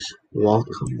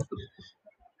welcome.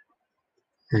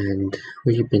 And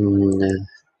we've been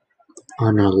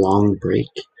on a long break,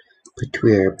 but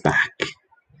we are back.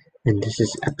 And this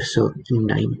is episode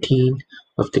 19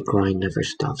 of the Grind Never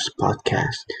Stops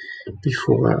podcast.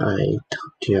 Before I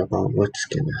talk to you about what's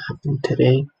going to happen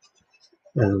today,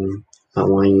 I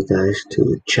want you guys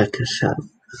to check us out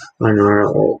on our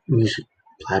all music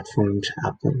platforms: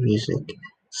 Apple Music,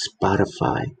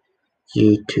 Spotify,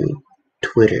 YouTube,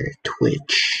 Twitter,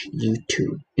 Twitch,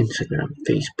 YouTube, Instagram,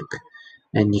 Facebook,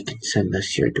 and you can send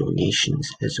us your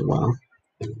donations as well.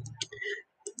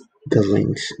 The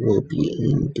links will be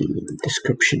in the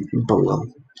description below.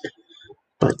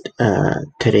 But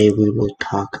today we'll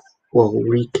recap all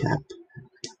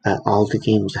the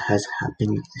games that has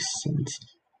happened since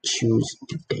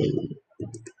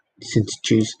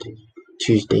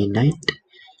Tuesday night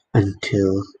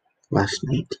until last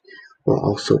night. We'll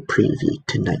also preview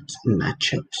tonight's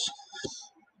matchups.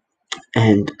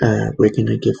 And we're going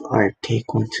to give our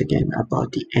take once again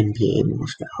about the NBA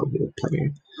Most Valuable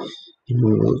Player. And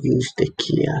we will use the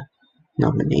Kia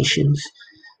nominations.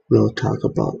 We'll talk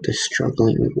about the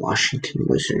struggling Washington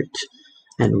Wizards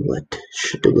and what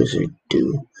should the Wizards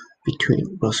do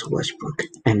between Russell Westbrook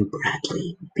and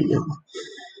Bradley Beal.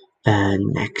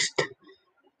 Next,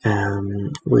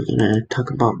 we're going to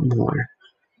talk about more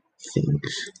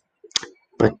things.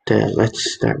 But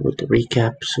let's start with the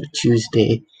recap. So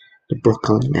Tuesday, the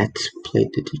Brooklyn Nets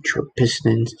played the Detroit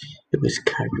Pistons. It was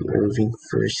Kyrie Irving's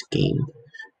first game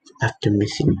after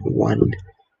missing one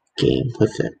game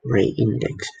with a right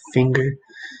index finger,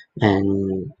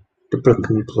 and the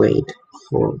Brooklyn played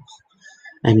horrible.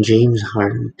 And James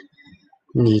Harden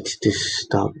needs to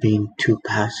stop being too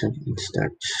passive and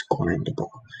start scoring the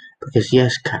ball. Because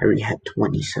yes, Kyrie had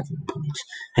 27 points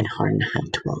and Harden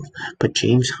had 12, but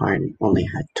James Harden only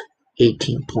had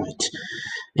 18 points,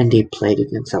 and they played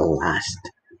against the last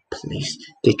place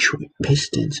Detroit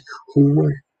Pistons, who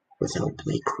were without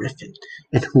Blake Griffin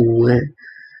and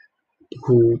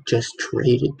who just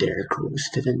traded Derrick Rose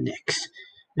to the Knicks,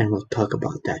 and we'll talk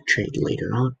about that trade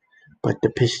later on. But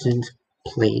the Pistons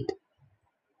played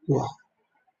well,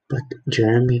 but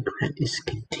Jerami Grant is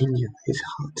continuing his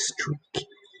hot streak.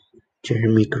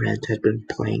 Jerami Grant has been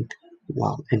playing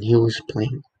well, and he was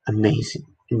playing amazing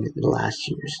in the last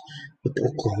years with the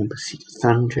Oklahoma City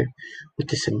Thunder, with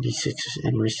the 76ers,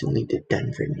 and recently the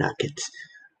Denver Nuggets.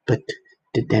 But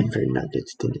the Denver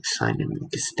Nuggets didn't sign him an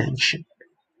extension.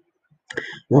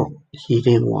 Well, he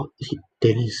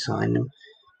didn't sign him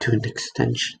to an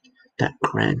extension that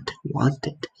Grant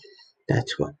wanted.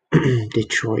 That's what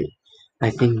Detroit. I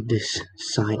think this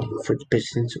signing for the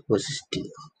Pistons was a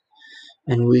steal.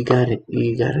 And you gotta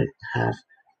have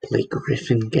Blake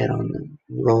Griffin get on the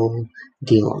roll,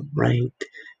 Delon Wright,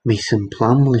 Mason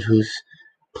Plumlee, who's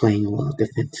playing well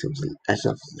defensively as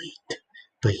of late,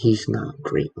 but he's not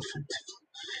great offensively.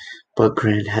 But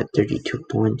Grant had 32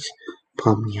 points,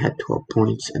 Plumlee had 12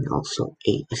 points, and also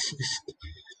 8 assists.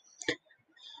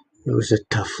 It was a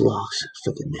tough loss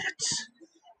for the Nets.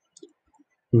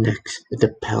 Next,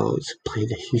 the Pels play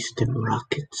the Houston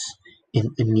Rockets in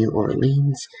New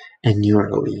Orleans, and New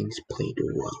Orleans played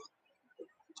well.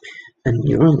 And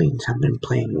New Orleans have been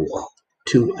playing well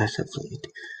too as of late,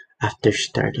 after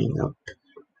starting up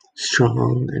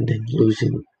strong and then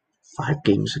losing 5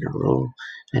 games in a row,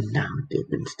 and now they've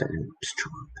been starting up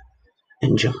strong.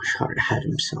 And Josh Hart had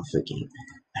himself a game.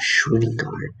 A shooting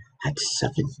guard had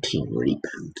 17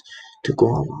 rebounds to go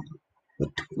along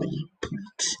with 20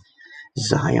 points.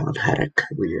 Zion had a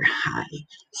career high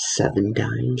 7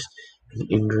 dimes, and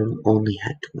Ingram only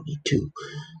had 22.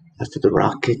 After the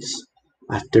Rockets,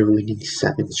 after winning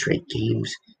 7 straight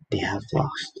games, they have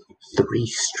lost 3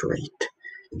 straight.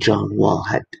 John Wall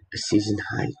had a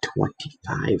season-high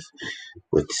 25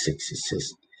 with 6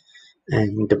 assists,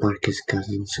 and DeMarcus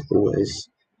Cousins was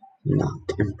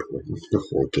not important the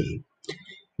whole game.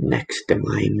 Next, the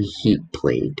Miami Heat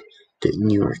played the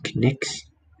New York Knicks,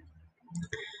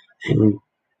 and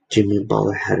Jimmy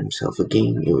Butler had himself a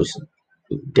game. It was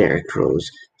Derrick Rose's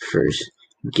first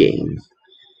game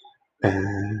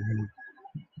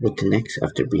with the Knicks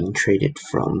after being traded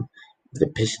from the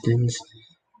Pistons.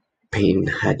 Payton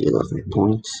had 11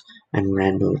 points, and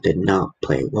Randle did not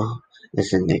play well, as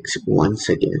the Knicks once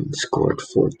again scored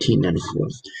 14 and 4.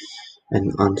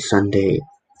 And on Sunday,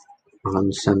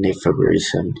 February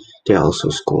 7th, they also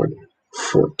scored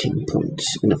 14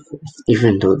 points in the 4th,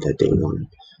 even though that they won.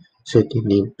 So they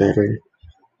need better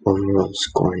overall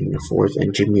scoring in the 4th,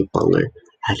 and Jimmy Butler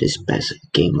had his best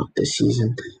game of the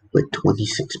season with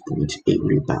 26 points, 8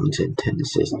 rebounds, and 10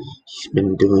 assists. He's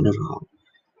been doing it all,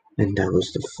 and that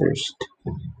was the first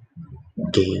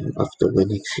game of the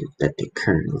winning streak that they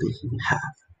currently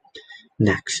have.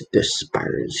 Next, the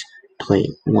Spurs play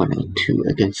 1-2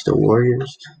 against the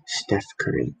Warriors. Steph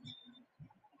Curry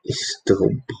is still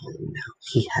balling now.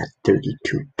 He had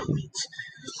 32 points,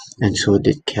 and so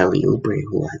did Kelly Oubre,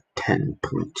 who had 10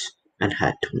 points and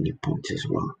had 20 points as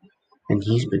well. And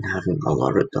he's been having a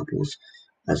lot of doubles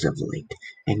as of late.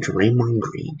 And Draymond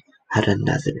Green had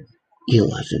another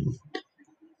 11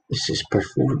 assist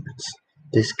performance.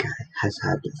 This guy has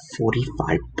had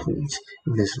 45 points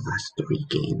in his last 3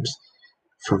 games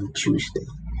from Tuesday.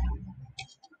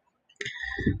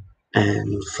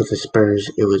 And for the Spurs,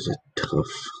 it was a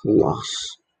tough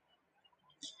loss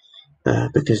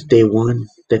because they won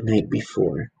the night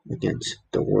before against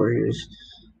the Warriors.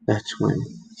 That's when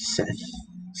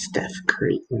Steph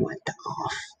Curry went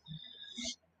off.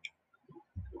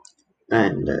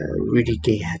 And Rudy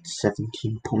Gay had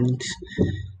 17 points,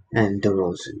 and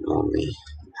DeRozan only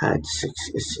had 6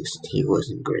 assists. He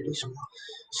wasn't great as well.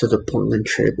 So the Portland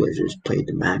Trailblazers played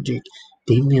the Magic.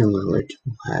 Damian Lillard,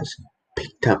 who has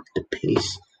picked up the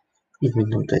pace, even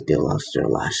though that they lost their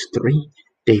last 3,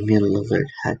 Damian Lillard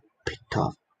had picked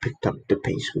up the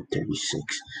pace with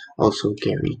 36. Also,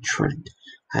 Gary Trent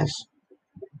has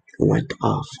went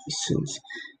off since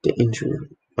the injury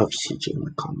of CJ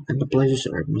McCollum, and the Blazers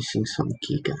are missing some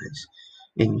key guys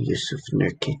in Yusuf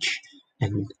Nurkic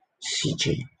and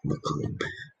CJ McCollum.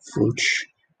 Vooch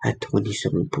had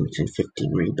 27 points and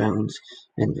 15 rebounds,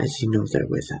 and as you know, they're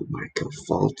without Markelle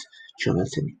Fultz,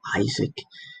 Jonathan Isaac,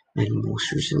 and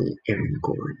most recently Aaron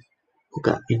Gordon, who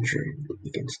got injured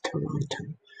against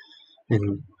Toronto.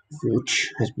 And Vooch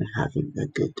has been having a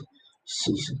good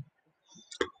season.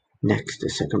 Next, the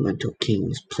Sacramento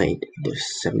Kings played the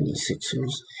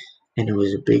 76ers, and it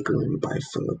was a big win by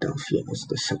Philadelphia as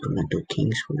the Sacramento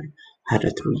Kings had a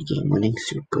 3-game winning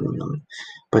streak going on.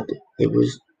 But it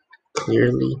was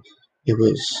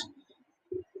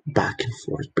back and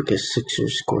forth because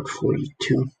Sixers scored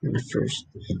 42 in the first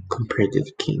compared to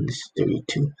the Kings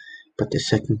 32. But the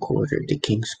second quarter, the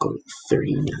Kings scored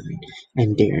 39,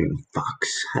 and De'Aaron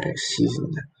Fox had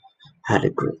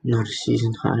not a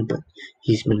season high, but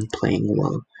he's been playing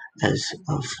well as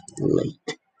of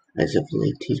late. As of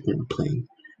late, he's been playing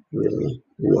really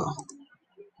well.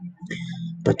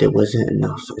 But it wasn't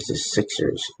enough as the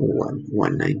Sixers won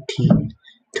 119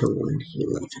 to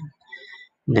 111.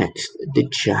 Next, the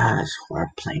Jazz, who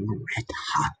are playing red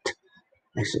hot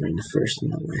as they're in the first in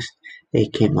the West, they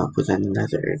came up with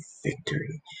another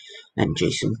victory. And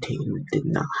Jason Tatum did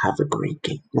not have a great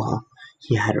game. Well,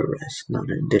 he had a rest,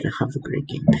 didn't have a great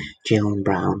game. Jaylen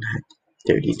Brown had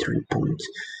 33 points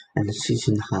and a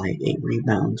season high 8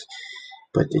 rebounds,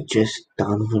 but just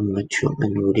Donovan Mitchell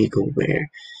and Rudy Gobert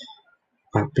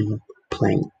have been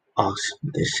playing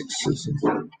awesome this season.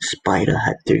 Spider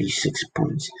had 36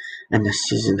 points and a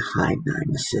season high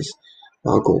 9 assists,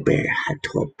 while Gobert had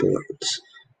 12 boards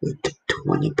with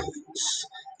 20 points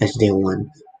as they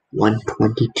won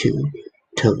 122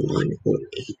 to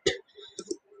 108.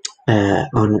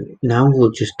 Now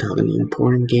we'll just talk the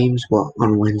important games. Well,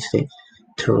 on Wednesday,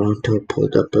 Toronto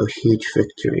pulled up a huge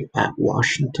victory at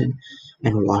Washington,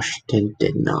 and Washington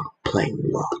did not play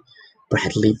well.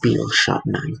 Bradley Beal shot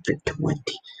 9 for 20,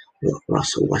 while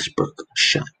Russell Westbrook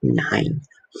shot 9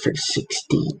 for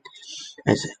 16,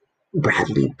 as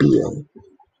Bradley Beal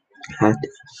had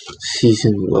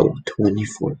season low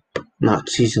 24, not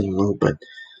season low, but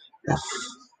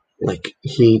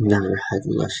he never had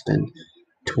less than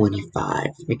 25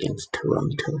 against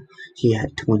Toronto. He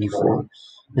had 24,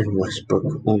 and Westbrook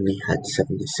only had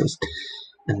 7 assists.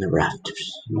 And the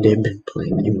Raptors, they've been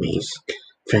playing amazing.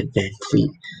 Fred VanVleet,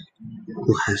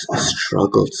 who has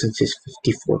struggled since his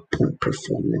 54-point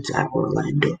performance at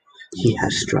Orlando. He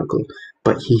has struggled,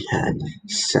 but he had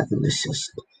 7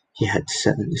 assists.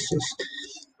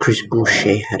 Chris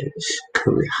Boucher had a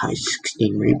career high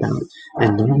 16 rebounds,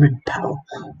 and Norman Powell,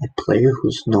 a player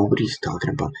who's nobody's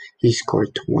talking about, he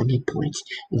scored 20 points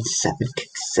in 7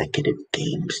 consecutive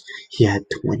games. He had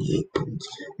 28 points,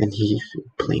 and he's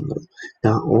playing well.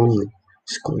 Not only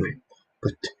scoring,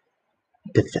 but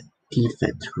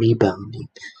defense, rebounding,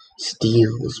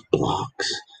 steals,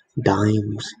 blocks,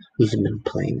 dimes. He's been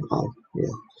playing all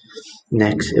well.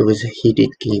 Next, it was a heated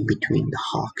game between the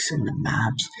Hawks and the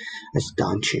Mavs as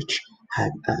Doncic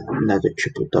had another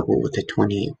triple-double with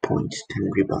 28 points, 10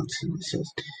 rebounds, and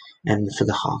assists. And for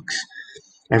the Hawks,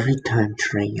 every time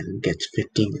Trae Young gets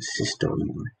 15 assists or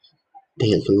more,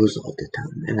 they lose all the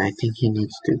time. And I think he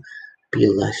needs to be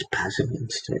less passive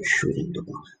and start shooting the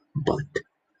ball. But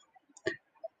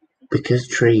because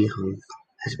Trae Young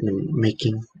has been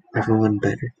making everyone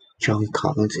better, John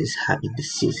Collins is having the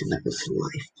season of his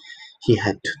life. He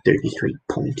had 33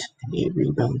 points and 8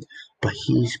 rebounds, but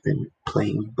he's been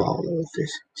playing ball all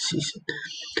this season.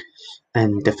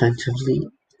 And defensively,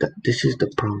 this is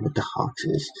the problem with the Hawks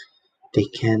is they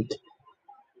can't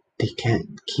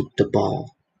keep the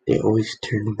ball. They always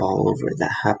turn the ball over.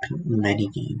 That happened in many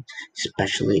games,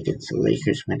 especially against the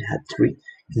Lakers when they had 3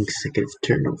 consecutive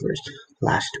turnovers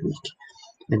last week.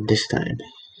 And this time,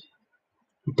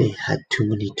 they had too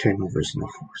many turnovers in the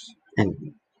fourth.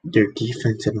 And their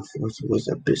defense in the fourth was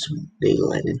abysmal. They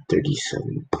led in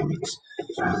 37 points.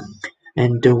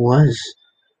 And there was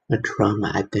a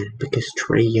drama at the end because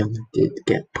Trae Young did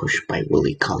get pushed by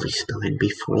Willie Cauley-Stein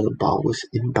before the ball was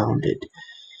inbounded.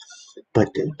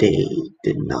 But they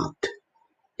didn't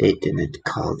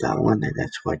call that one, and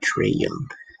that's why Trae Young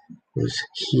was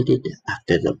heated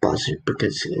after the buzzer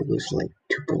because it was like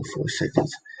 2.4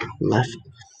 seconds left.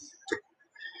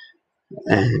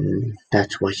 And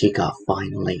that's why he got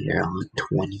fined later on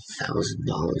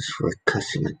 $20,000 for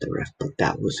cussing at the ref, but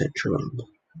that was a drama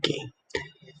game.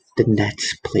 The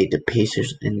Nets played the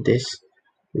Pacers, and this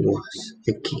was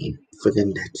a game for the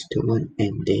Nets to win,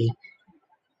 and they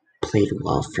played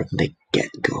well from the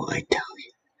get-go, I tell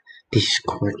you. They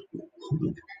scored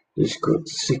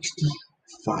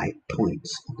 65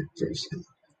 points in the first half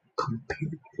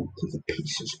compared to the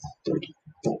Pacers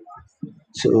 34.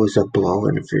 So it was a blow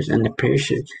in the first, and the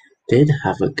Pacers did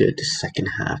have a good second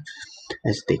half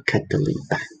as they cut the lead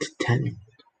back to 10.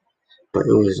 But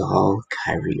it was all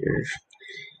Kyrie Irving.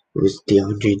 It was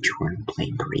DeAndre Jordan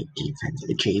playing great defense.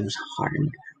 James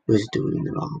Harden was doing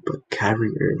it all, but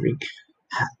Kyrie Irving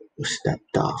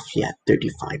stepped off. He had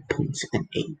 35 points and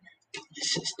 8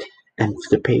 assists. And for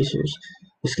the Pacers,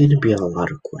 there's going to be a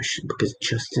lot of questions because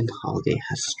Justin Holiday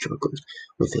has struggled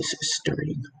with his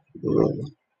starting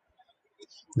role.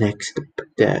 Next,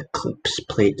 the Clips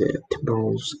played the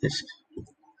Timberwolves as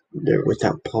they're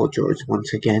without Paul George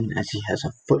once again as he has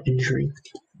a foot injury.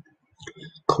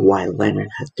 Kawhi Leonard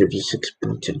had 36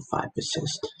 points and 5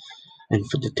 assists. And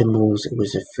for the Timberwolves, it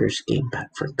was the first game back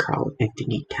for Karl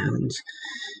Anthony Towns.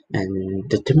 And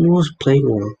the Timberwolves played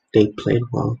well. They played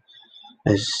well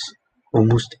as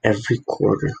almost every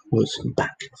quarter was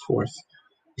back and forth,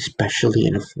 especially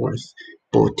in the fourth.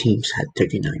 Both teams had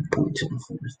 39 points in the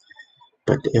fourth.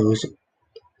 But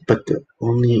the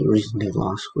only reason they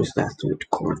lost was that third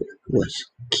quarter was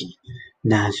key.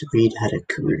 Naz Reid had a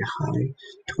career high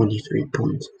 23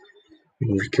 points,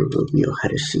 and Ricky Rubio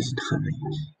had a season high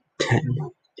 10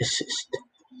 assists.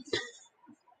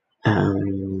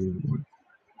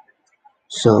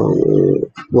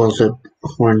 The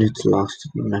Hornets lost to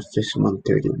Memphis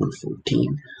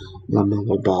 131-14.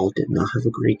 LaMelo Ball did not have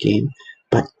a great game,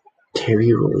 but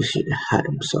Terry Rozier had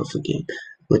himself a game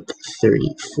with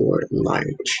 34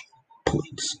 large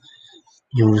points.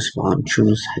 Jonas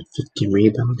Valanciunas had 15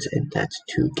 rebounds, and that's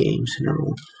 2 games in a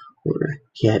row where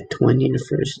he had 20 in the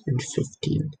first and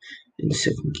 15 in the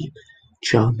second game.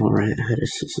 Ja Morant had a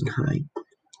season high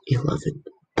 11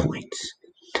 points.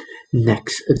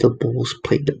 Next, the Bulls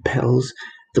played the Pels.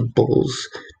 The Bulls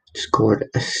scored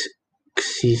a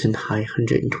season high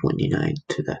 129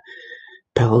 to the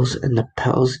Pels, and the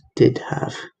Pels did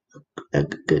have a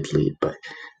good lead, but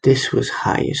this was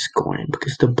highest scoring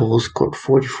because the Bulls scored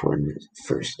 44 in the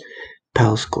first,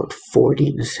 Pels scored 40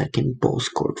 in the second, Bulls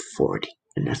scored 40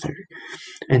 in the third.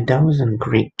 And that was a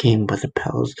great game by the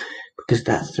Pels because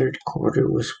that third quarter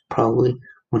was probably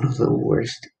one of the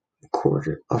worst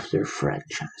quarter of their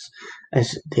franchise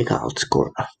as they got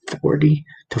outscored 40-14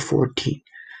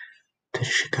 to the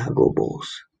Chicago Bulls.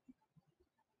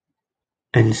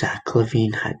 And Zach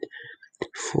LaVine had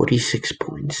 46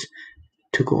 points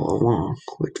to go along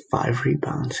with 5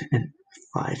 rebounds and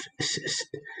 5 assists.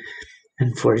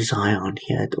 And for Zion,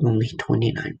 he had only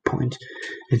 29 points,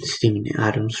 and Steven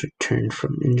Adams returned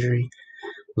from injury.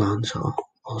 Lonzo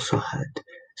also had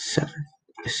 7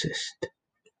 assists.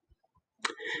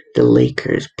 The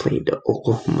Lakers played the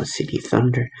Oklahoma City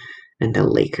Thunder, and the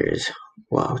Lakers,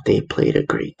 wow, they played a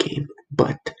great game,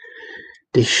 but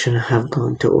they shouldn't have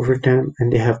gone to overtime,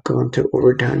 and they have gone to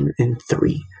overtime in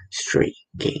 3 straight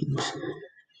games.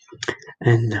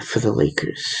 And for the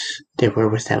Lakers, they were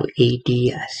without AD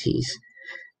as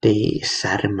they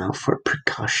sat him out for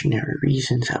precautionary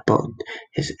reasons about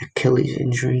his Achilles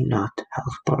injury, not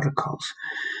health protocols.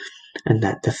 And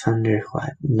that the Thunder, who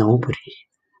had nobody,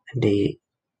 and they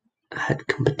had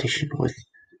competition with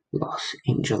Los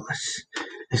Angeles.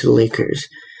 As the Lakers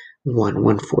won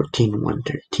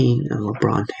 114-113, and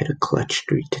LeBron hit a clutch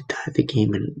three to tie the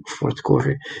game in the fourth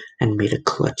quarter and made a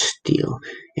clutch steal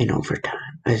in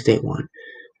overtime as they won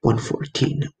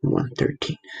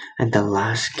 114-113. And the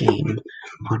last game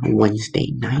on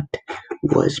Wednesday night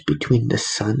was between the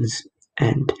Suns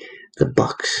and the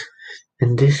Bucks,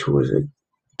 and this was a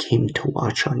game to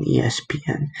watch on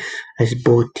ESPN as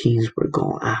both teams were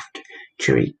going after.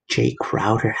 Jay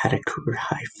Crowder had a career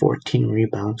high 14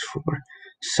 rebounds for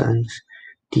Suns.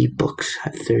 The Bucks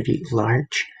had 30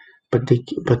 large, but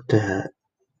the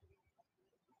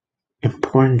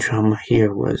important drama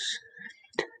here was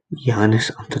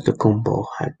Giannis Antetokounmpo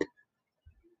had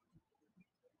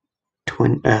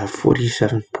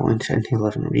 47 points and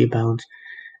 11 rebounds,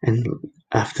 and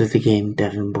after the game,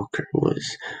 Devin Booker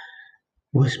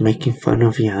was making fun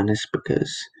of Giannis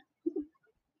because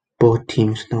both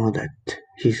teams know that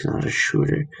he's not a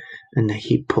shooter and that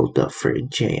he pulled up for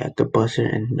Jay at the buzzer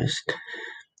and missed.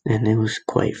 And it was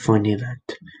quite funny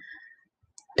that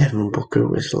Devin Booker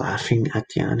was laughing at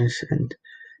Giannis, and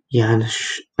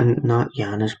not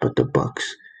Giannis, but the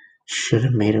Bucks should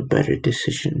have made a better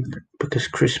decision because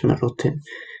Chris Middleton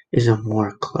is a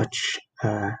more clutch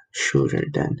shooter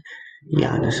than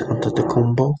Giannis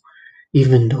Antetokounmpo.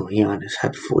 Even though Giannis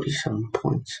had 47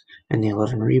 points and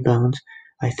 11 rebounds,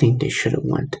 I think they should have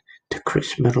went to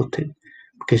Chris Middleton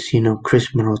because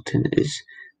Chris Middleton is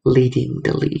leading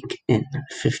the league in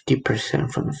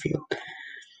 50% from the field,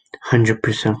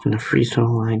 100% from the free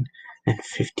throw line, and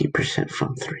 50%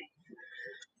 from three.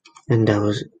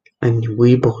 And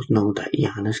we both know that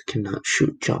Giannis cannot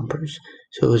shoot jumpers,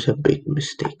 so it was a big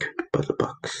mistake by the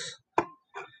Bucks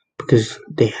because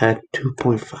they had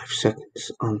 2.5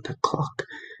 seconds on the clock,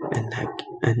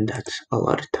 and that's a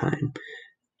lot of time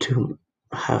to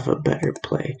have a better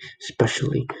play,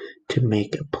 especially to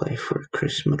make a play for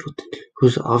Chris Middleton,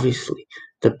 who's obviously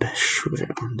the best shooter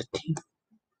on the team.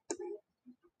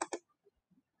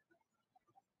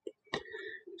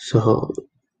 So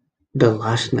the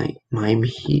last night, Miami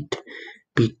Heat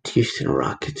beat Houston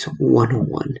Rockets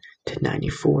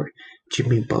 101-94.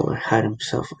 Jimmy Butler had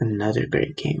himself another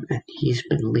great game, and he's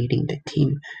been leading the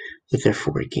team with their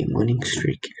 4-game winning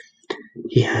streak.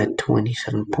 He had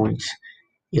 27 points,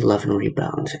 11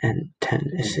 rebounds, and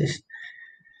 10 assists.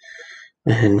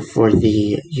 And for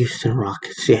the Houston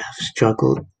Rockets, they have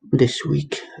struggled this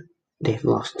week. They've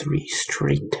lost 3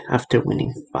 straight after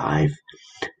winning 5.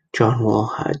 John Wall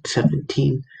had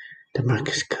 17.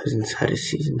 DeMarcus Cousins had a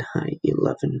season-high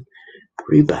 11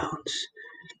 rebounds.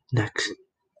 Next,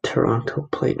 Toronto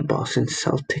played the Boston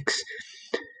Celtics,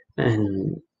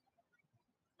 and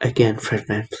again, Fred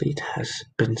VanVleet has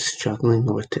been struggling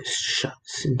with his shot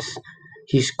since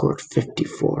he scored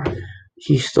 54.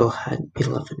 He still had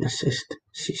 11 assists,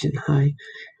 season high.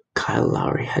 Kyle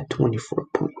Lowry had 24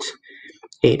 points,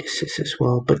 8 assists as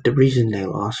well, but the reason they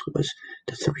lost was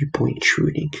the 3-point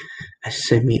shooting, as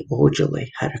Semi Ojeleye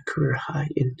had a career high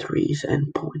in threes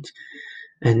and points,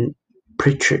 and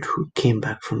Pritchard, who came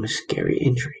back from a scary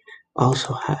injury,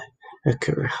 also had a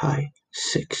career high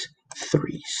 6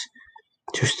 threes.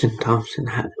 Tristan Thompson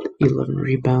had 11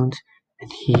 rebounds,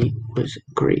 and he was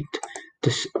great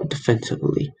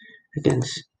defensively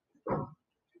against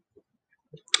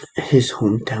his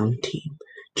hometown team.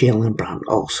 Jaylen Brown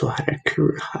also had a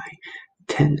career high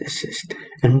 10 assists,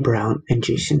 and Brown and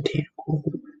Jason Tatum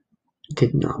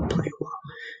did not play well.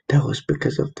 That was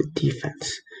because of the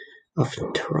defense of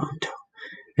Toronto.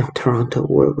 And Toronto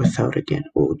were without again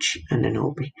OG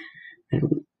Anunoby,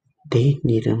 and they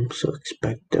need him, so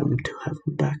expect them to have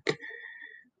him back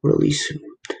really soon.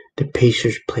 The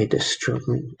Pacers played the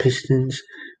struggling Pistons.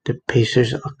 The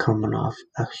Pacers are coming off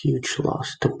a huge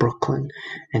loss to Brooklyn,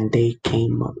 and they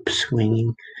came up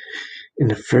swinging in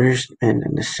the first and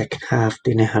in the second half.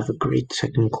 They didn't have a great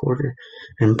second quarter,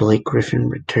 and Blake Griffin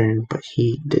returned, but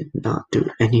he did not do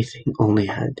anything, only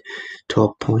had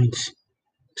 12 points,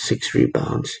 6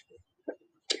 rebounds,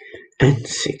 and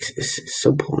 6 assists.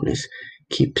 Sabonis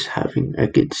keeps having a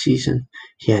good season.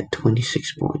 He had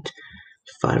 26 points,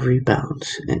 5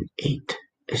 rebounds, and 8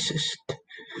 assists.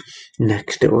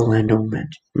 Next, the Orlando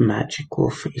Magic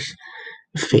will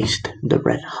faced the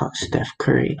red-hot Steph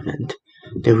Curry, and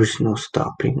there was no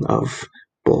stopping of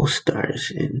both stars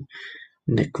in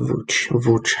Nick Vooch.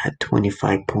 Vooch had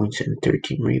 25 points and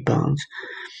 13 rebounds,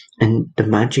 and the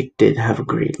Magic did have a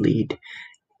great lead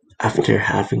after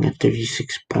having a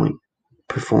 36-point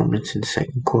performance in the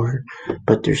second quarter,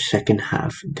 but their second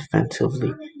half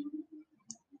defensively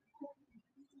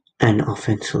and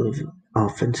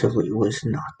offensively was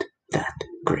not that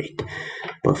great.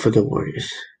 But for the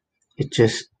Warriors, it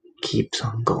just keeps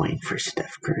on going for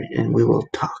Steph Curry, and we will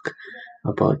talk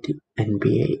about the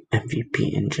NBA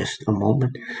MVP in just a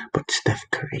moment. But Steph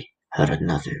Curry had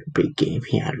another big game.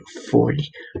 He had 40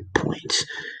 points.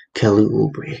 Kelly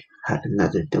Oubre had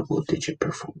another double-digit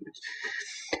performance,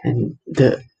 and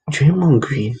the Draymond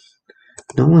Green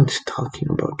no one's talking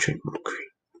about Draymond Green.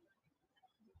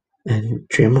 And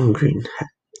Draymond Green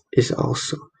is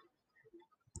also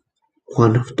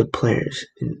one of the players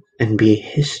in NBA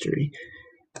history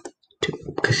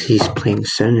because he's playing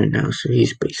center now, so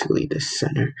he's basically the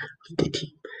center of the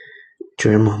team.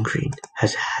 Draymond Green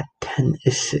has had 10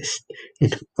 assists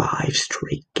in 5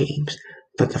 straight games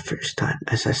for the first time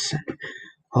as a center.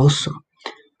 Also,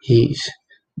 he's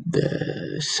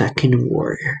the second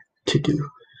Warrior to do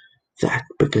that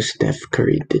because Steph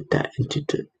Curry did that in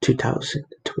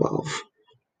 2012.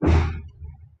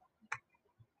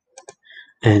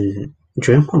 And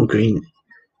Draymond Green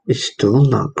is still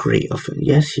not great offensively.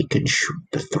 Yes, he can shoot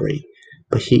the three,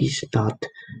 but he's not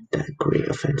that great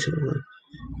offensively.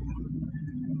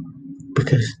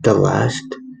 Because the last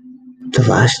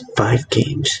 5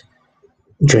 games,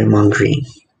 Draymond Green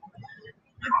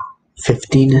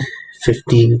 15,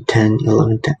 10,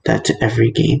 11, 10, that's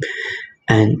every game.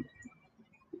 And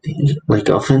like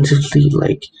offensively,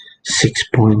 like 6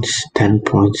 points, 10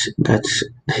 points, that's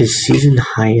his season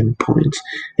high in points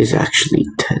is actually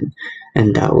 10.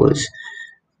 And that was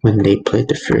when they played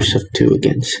the first of 2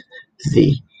 against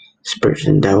the Spurs.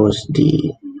 And that was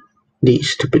the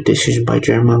stupid decision by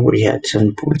Draymond where he had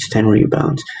 7 points, 10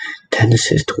 rebounds, 10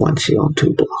 assists, 1 steal, and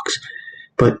 2 blocks.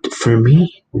 But for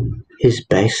me, his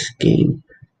best game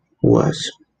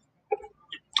was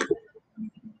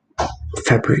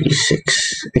February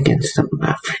 6th against the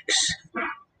Mavericks,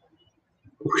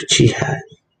 which he had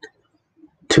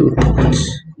 2 points,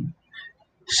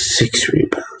 6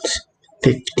 rebounds,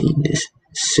 15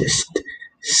 assists,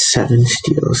 7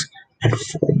 steals, and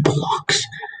 4 blocks.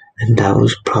 And that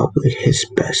was probably his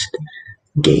best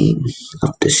game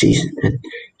of the season. And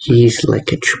he's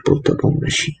like a triple-double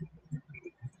machine.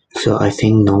 So I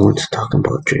think no one's talking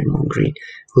about Draymond Green,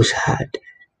 who's had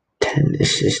 10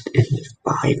 assists in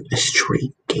 5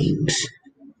 straight games.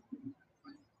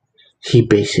 He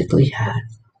basically had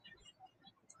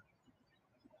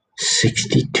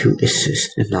 62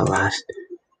 assists in the last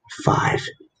 5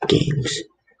 games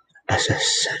as a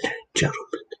center,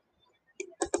 gentlemen.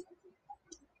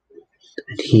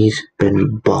 And he's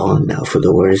been balling now for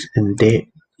the Warriors, and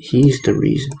he's the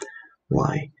reason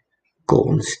why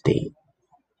Golden State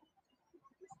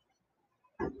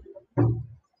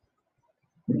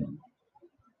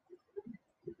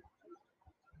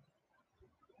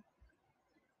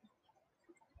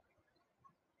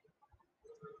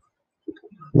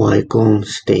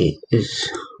is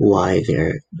why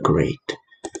they're great.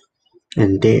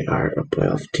 And they are a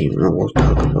playoff team, and we'll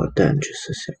talk about that in just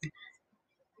a second.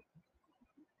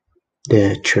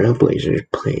 The Trailblazers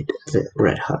played the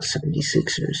Red Hot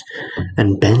 76ers,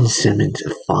 and Ben Simmons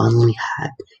finally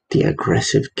had the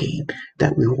aggressive game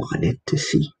that we wanted to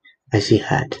see, as he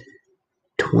had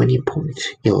 20 points,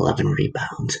 11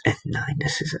 rebounds, and 9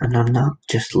 assists. And I'm not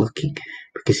just looking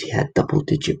because he had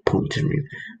double-digit points in rebounds,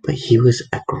 but he was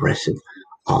aggressive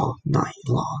all night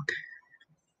long.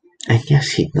 And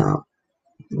yes, he not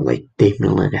like Dave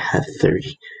Miller had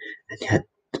 30 and he had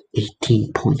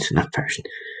 18 points in the first.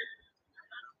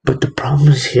 But the problem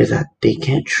is here that they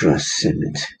can't trust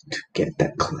Simmons to get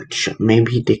that clutch shot.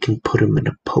 Maybe they can put him in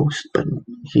a post, but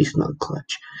he's not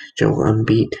clutch. Joel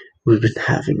Embiid, we've been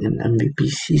having an MVP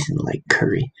season like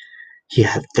Curry. He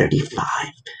had 35,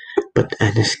 but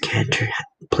Enes Kanter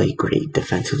played great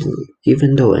defensively,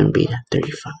 even though Embiid had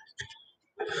 35.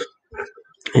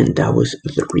 And that was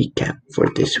the recap for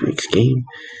this week's game.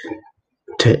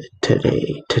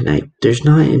 Tonight, there's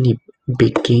not any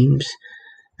big games,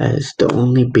 as the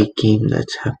only big game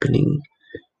that's happening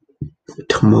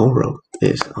tomorrow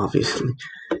is obviously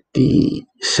the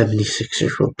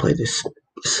 76ers will play the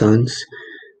Suns.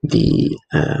 The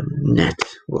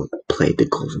Nets will play the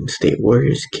Golden State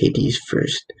Warriors. KD's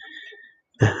first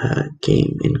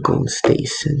game in Golden State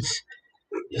since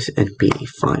his NBA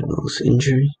Finals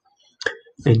injury.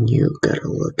 And you gotta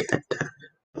look at that.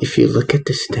 If you look at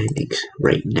the standings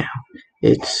right now,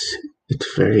 it's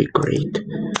very great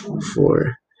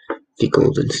for the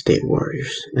Golden State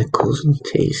Warriors. And Golden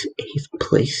State is 8th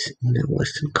place in the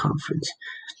Western Conference.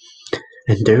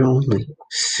 And they're only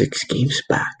 6 games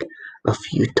back of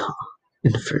Utah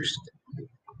in first.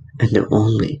 And they're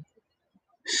only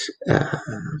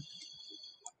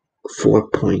 4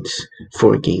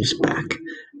 games back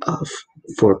of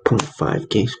 4.5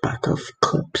 games back of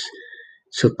Clips.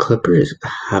 So Clippers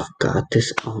have got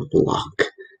this on lock.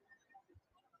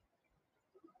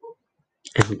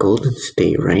 And Golden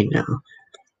State right now,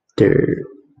 they're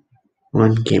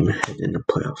 1 game ahead in the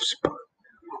playoff spot.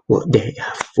 Well, they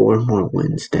have 4 more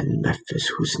wins than Memphis,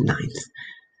 who's 9th.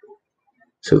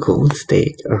 So Golden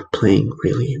State are playing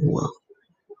really well.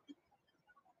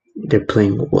 They're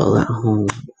playing well at home.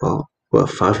 Well,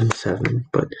 5-7,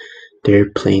 but they're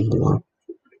playing well.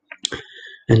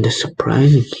 And the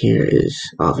surprising here is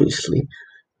obviously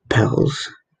Pels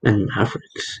and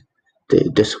Mavericks, the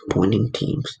disappointing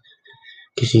teams.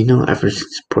 Because ever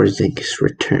since Porzingis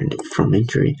returned from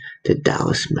injury, the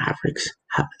Dallas Mavericks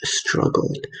have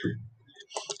struggled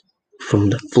from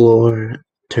the floor,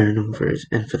 turnovers,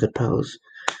 and for the Pels,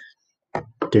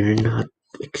 they're not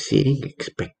exceeding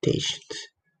expectations.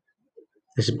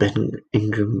 As Ben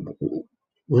Ingram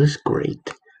was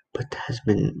great, but has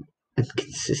been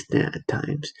inconsistent at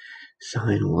times.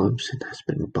 Zion Williamson has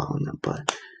been balling up,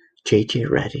 but JJ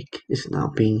Redick is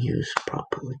not being used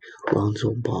properly.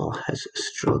 Lonzo Ball has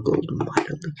struggled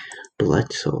mightily.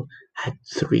 Bledsoe had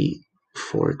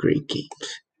 3-4 great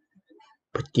games.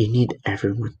 But you need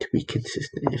everyone to be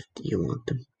consistent if you want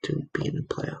them to be in the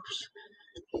playoffs.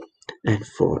 And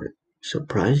for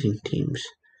surprising teams,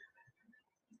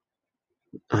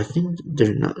 I think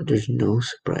there's no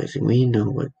surprising. We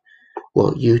know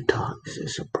what Utah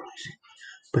is surprising.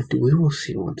 But we will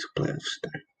see once the playoffs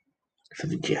start for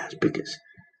the Jazz because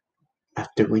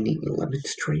after winning 11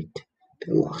 straight,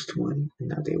 they lost one and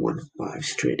now they won 5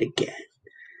 straight again.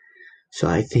 So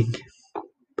I think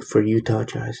for Utah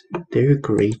Jazz, they're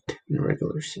great in the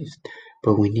regular season,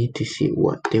 but we need to see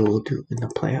what they will do in the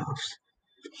playoffs.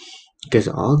 Because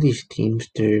all these teams,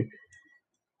 they're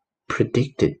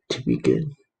predicted to be good.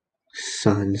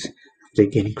 Suns, they're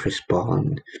getting Chris Paul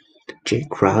and Jay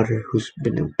Crowder, who's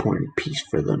been an important piece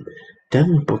for them.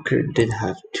 Devin Booker did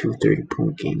have 2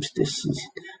 30-point games this season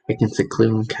against the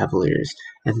Cleveland Cavaliers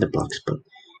and the Bucks, but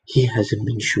he hasn't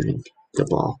been shooting the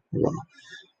ball well.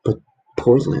 But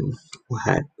Portland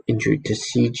had injury to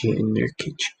CJ and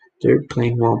Nurkic. They're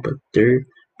playing well, but they're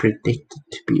predicted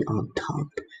to be on top.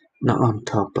 Not on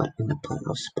top, but in the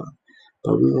playoff spot.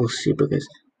 But we will see because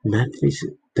Memphis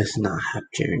does not have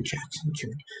Jaren Jackson Jr.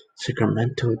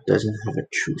 Sacramento doesn't have a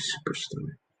true superstar.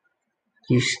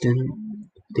 Houston,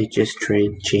 they just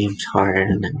traded James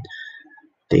Harden and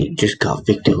they just got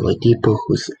Victor Oladipo,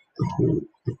 who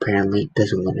apparently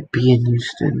doesn't want to be in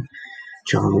Houston.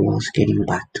 John Wall's getting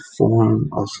back to form.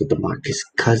 Also, DeMarcus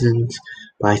Cousins,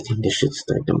 but I think they should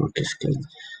start DeMarcus Cousins.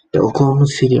 The Oklahoma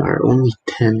City are only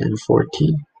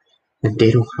 10-14, and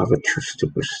they don't have a true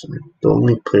superstar. The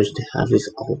only players they have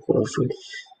is Al Horford,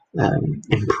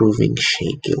 improving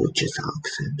Shea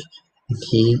Gilgeous-Alexander, and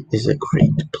he is a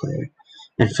great player.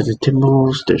 And for the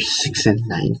Timberwolves, they're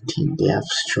 6-19. They have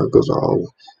struggled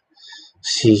all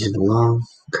season long.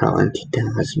 Karl-Anthony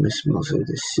Towns has missed most of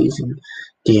the season.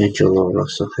 D'Angelo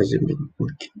Russell hasn't been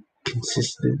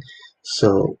consistent.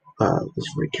 So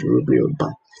is Ricky Rubio,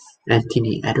 but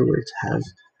Anthony Edwards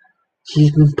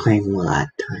he's been playing well at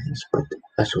times, but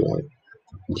as well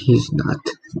he's not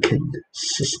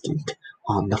consistent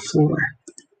on the floor.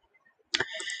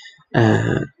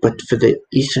 But for the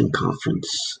Eastern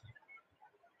Conference,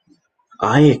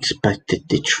 I expected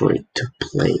Detroit to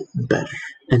play better.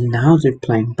 And now they're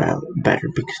playing better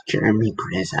because Jeremy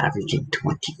Grant is averaging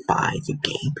 25 a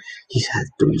game. He's had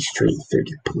 3 straight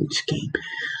 30 points game.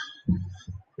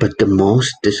 But the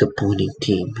most disappointing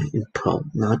team in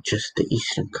not just the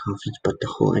Eastern Conference, but the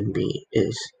whole NBA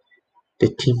is the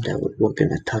team that we're going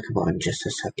to talk about in just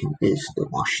a second is the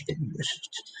Washington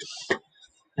Wizards.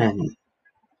 And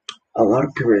a lot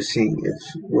of people are saying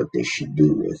is what they should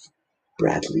do with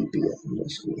Bradley Beal and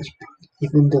Russell Westbrook.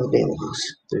 Even though they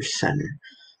lost their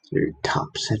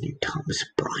top center, Thomas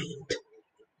Bryant,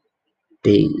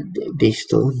 they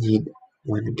still need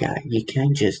one guy. You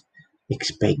can't just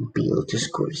expect Beal to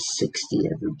score 60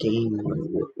 every game or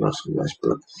Russell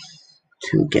Westbrook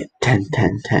to get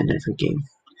 10-10-10 every game.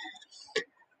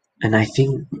 And I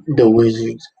think the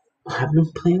Wizards have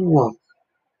been playing well,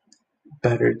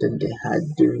 better than they had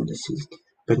during the season,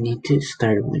 but need to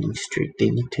start a winning streak. They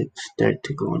need to start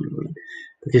to go on a run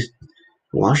because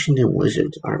Washington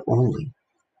Wizards are only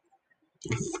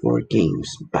 4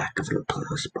 games back of the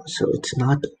playoff spot, so it's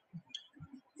not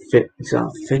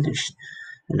finished.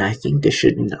 And I think they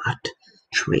should not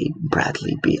trade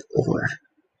Bradley Beal or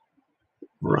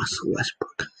Russell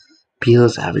Westbrook.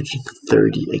 Beal's averaging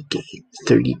 30 a game,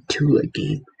 32 a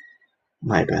game.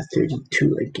 My bad,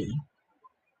 32 a game.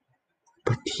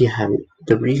 But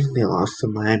the reason they lost to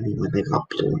Miami when they got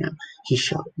blown out, he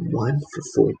shot 1 for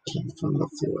 14 from the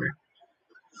floor.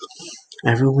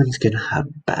 Everyone's gonna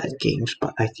have bad games,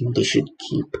 but I think they should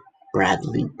keep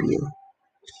Bradley Beal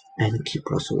and keep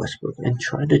Russell Westbrook and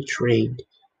try to trade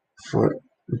for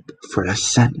a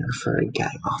center, for a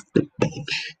guy off the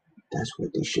bench. That's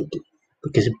what they should do.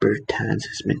 Because Bertans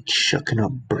has been chucking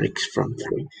up bricks from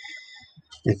 3,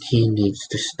 and he needs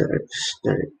to start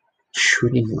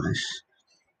shooting less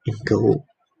and go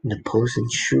and oppose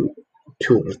and shoot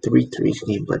 2 or 3 threes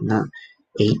game, but not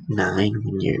 8, 9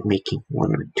 when you're making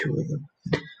 1 or 2 of them.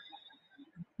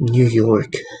 New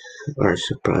York are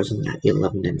surprising at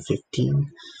 11 and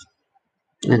 15,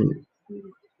 and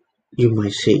you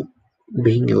might say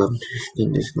being 11 to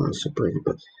 15 is not surprising,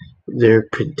 but they're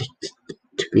predicted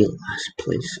to be last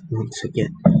place once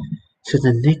again. So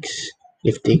the Knicks,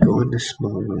 if they go on a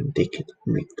small run, they could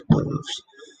make the playoffs.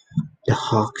 The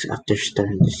Hawks, after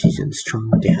starting the season strong,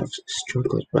 they have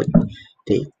struggled, but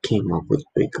they came up with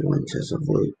big wins as of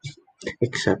late,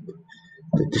 except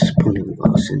the disappointing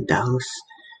loss in Dallas.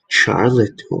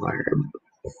 Charlotte,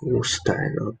 who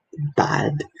started out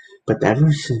bad, but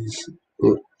ever since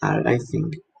I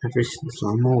think ever since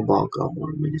Lamelo Ball got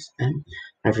more minutes, and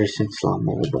ever since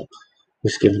Lamelo Ball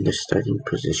was given the starting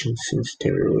position since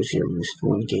Terry Rozier missed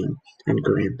 1 game and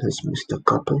Graham has missed a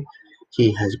couple,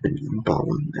 he has been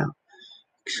balling out,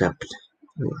 except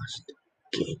the last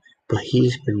game. But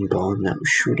he's been balling out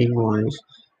shooting wise.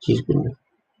 He's been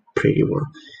pretty well.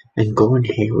 And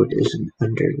Gordon Hayward is an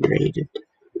underrated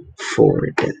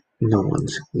forward that no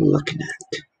one's looking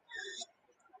at.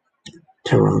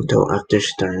 Toronto, after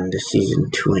starting the season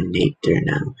 2-8, they're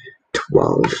now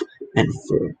 12 and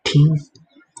 14.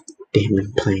 They've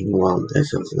been playing well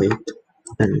as of late,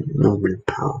 and Norman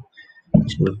Powell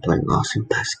has been playing awesome.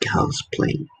 Pascal's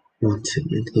playing once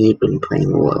again. He's been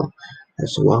playing well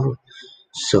as well.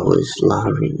 So is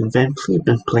Lowry. And VanVleet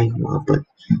been playing well, but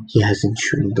he hasn't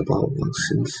shooting the ball well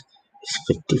since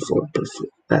his 54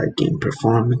 game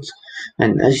performance.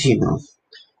 And as you know,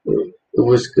 it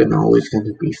was always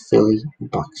gonna be Philly,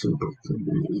 Bucks, and Brooklyn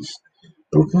in the East.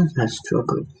 Brooklyn has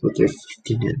struggled with their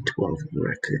 15 and 12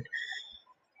 record,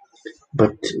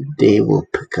 but they will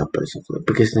pick up as of late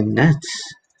because the Nets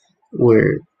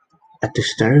were at the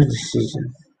start of the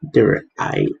season they were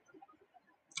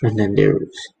and then they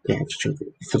have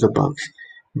struggled. For the Bucks,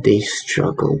 they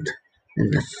struggled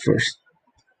in the first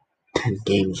 10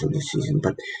 games of the season,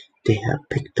 but they have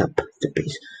picked up the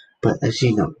pace. But as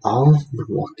you know, all of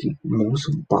most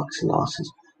of Bucks'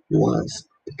 losses was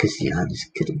because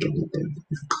Giannis couldn't get it done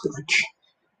in clutch,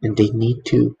 and they need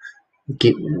to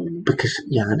get because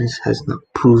Giannis has not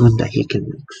proven that he can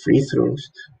make free throws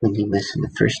when he missed in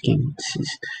the first game of the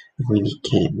season, when he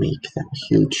can't make that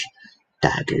huge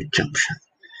dagger jump shot.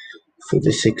 For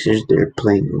the Sixers, they're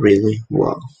playing really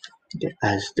well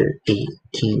as they're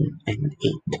 18 and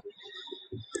 8.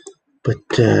 But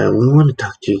we want to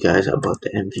talk to you guys about the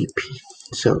MVP.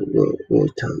 So we'll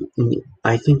tell you.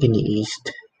 I think in the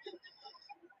East,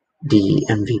 the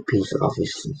MVP is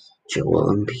obviously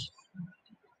Joel Embiid,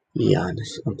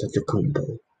 Giannis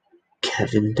Antetokounmpo,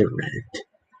 Kevin Durant,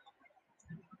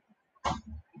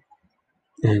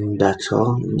 and that's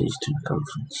all in the Eastern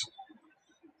Conference.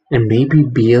 And maybe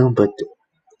Beal, but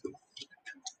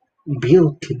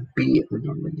Beal could be a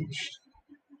nomination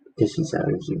because he's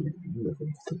averaging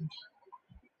 11 things.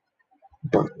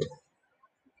 But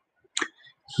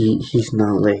he's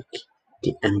not like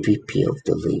the MVP of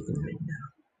the league right now.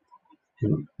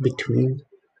 And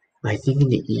I think in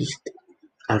the East,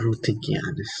 I don't think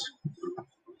Giannis,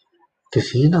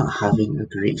 because he's not having a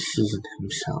great season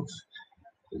himself.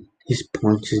 His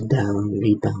points is down,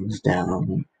 rebounds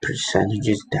down, percentage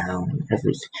is down,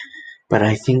 everything. But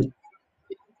I think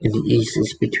in the East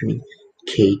it's between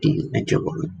KD and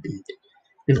Joel Embiid.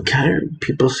 And Kyrie,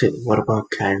 people say, what about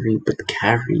Kyrie? But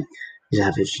Kyrie is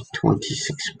averaging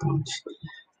 26 points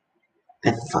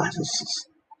and 5 assists.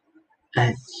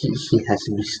 And he has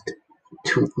missed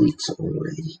 2 weeks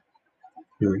already.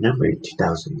 You remember in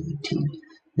 2019,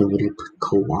 nobody put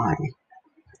Kawhi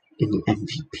in the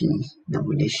MVP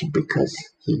nomination because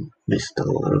he missed a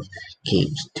lot of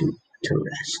games to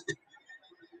rest.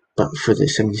 But for the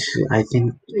 76ers, I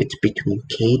think it's between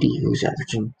KD, who's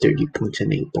averaging 30 points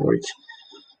and 8 boards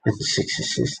and 6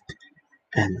 assists,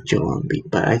 and Joel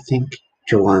Embiid. But I think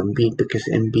Joel Embiid, because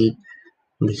Embiid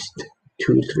missed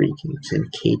 2 or 3 games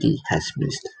and KD has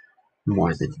missed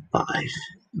more than 5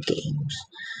 games.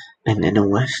 And in the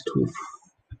West,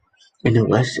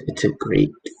 it's a great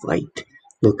fight.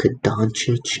 Luka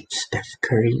Doncic, Steph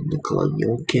Curry, Nikola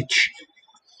Jokic,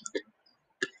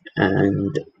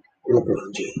 and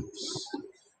LeBron James.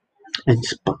 And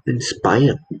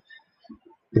Spia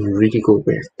and Rudy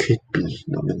Gobert could be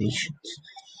nominations.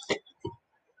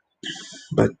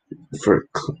 But for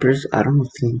Clippers, I don't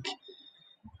think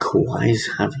Kawhi is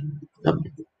having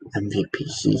an MVP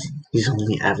season. He's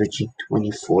only averaging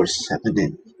 24, 7,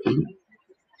 and 8.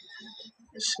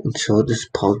 And so does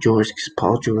Paul George, because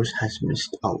Paul George has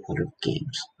missed a lot of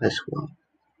games as well.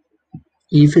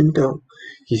 Even though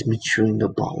he's been shooting the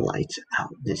ball lights out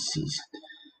this season,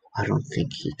 I don't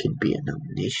think he can be a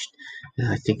nomination. And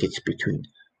I think it's between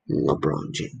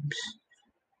LeBron James,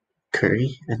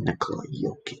 Curry, and Nikola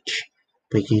Jokic.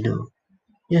 But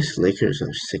yes, Lakers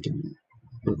are second in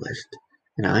the West,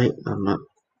 and I'm not.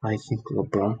 I think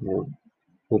LeBron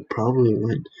will probably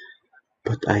win,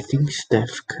 but I think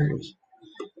Steph Curry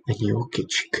and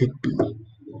Jokic could be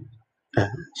a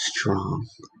strong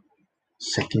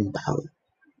second ballot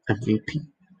MVP,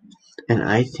 and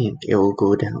I think it will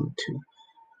go down to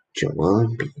Joel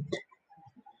Embiid,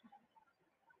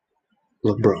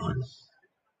 LeBron,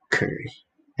 Curry,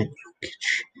 and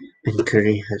Jokic. And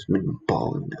Curry has been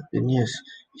balling up, and yes,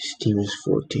 his team is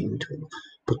 14-12,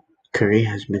 but Curry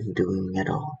has been doing it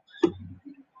all.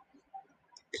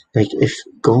 Like if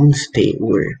Golden State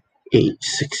were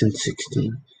 8-6-16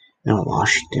 and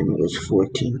Washington was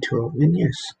 14-12, then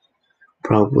yes,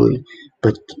 probably.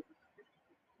 But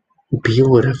Beal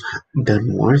would have done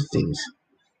more things,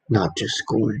 not just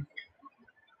scoring.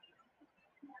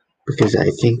 Because I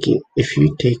think if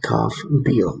you take off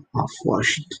Beal off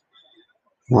Washington,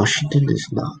 Washington is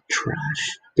not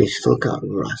trash. They still got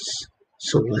Russ,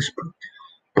 so Westbrook.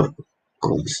 But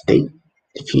Golden State,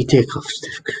 if you take off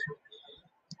Steph Curry,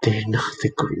 they're not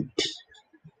the great team.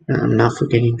 And I'm not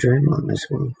forgetting Draymond as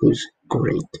well, who's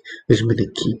great, who's been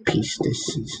a key piece this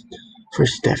season for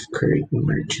Steph Curry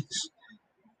emergence.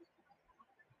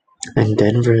 And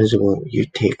Denver as well, you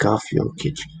take off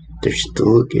Jokic, they're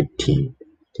still a good team.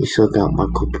 They still got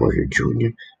Michael Porter Jr.,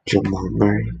 Jamal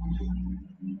Murray.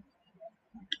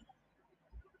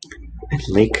 And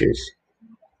Lakers,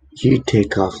 you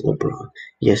take off LeBron.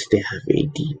 Yes, they have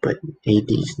AD, but AD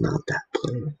is not that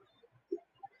player.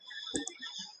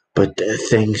 But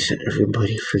thanks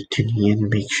everybody for tuning in.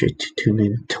 Make sure to tune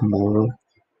in tomorrow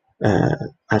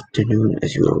afternoon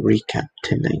as we'll recap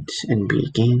tonight's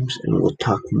NBA games and we'll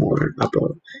talk more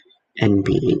about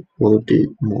NBA. We'll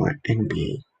do more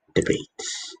NBA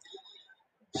debates.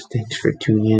 So thanks for tuning in.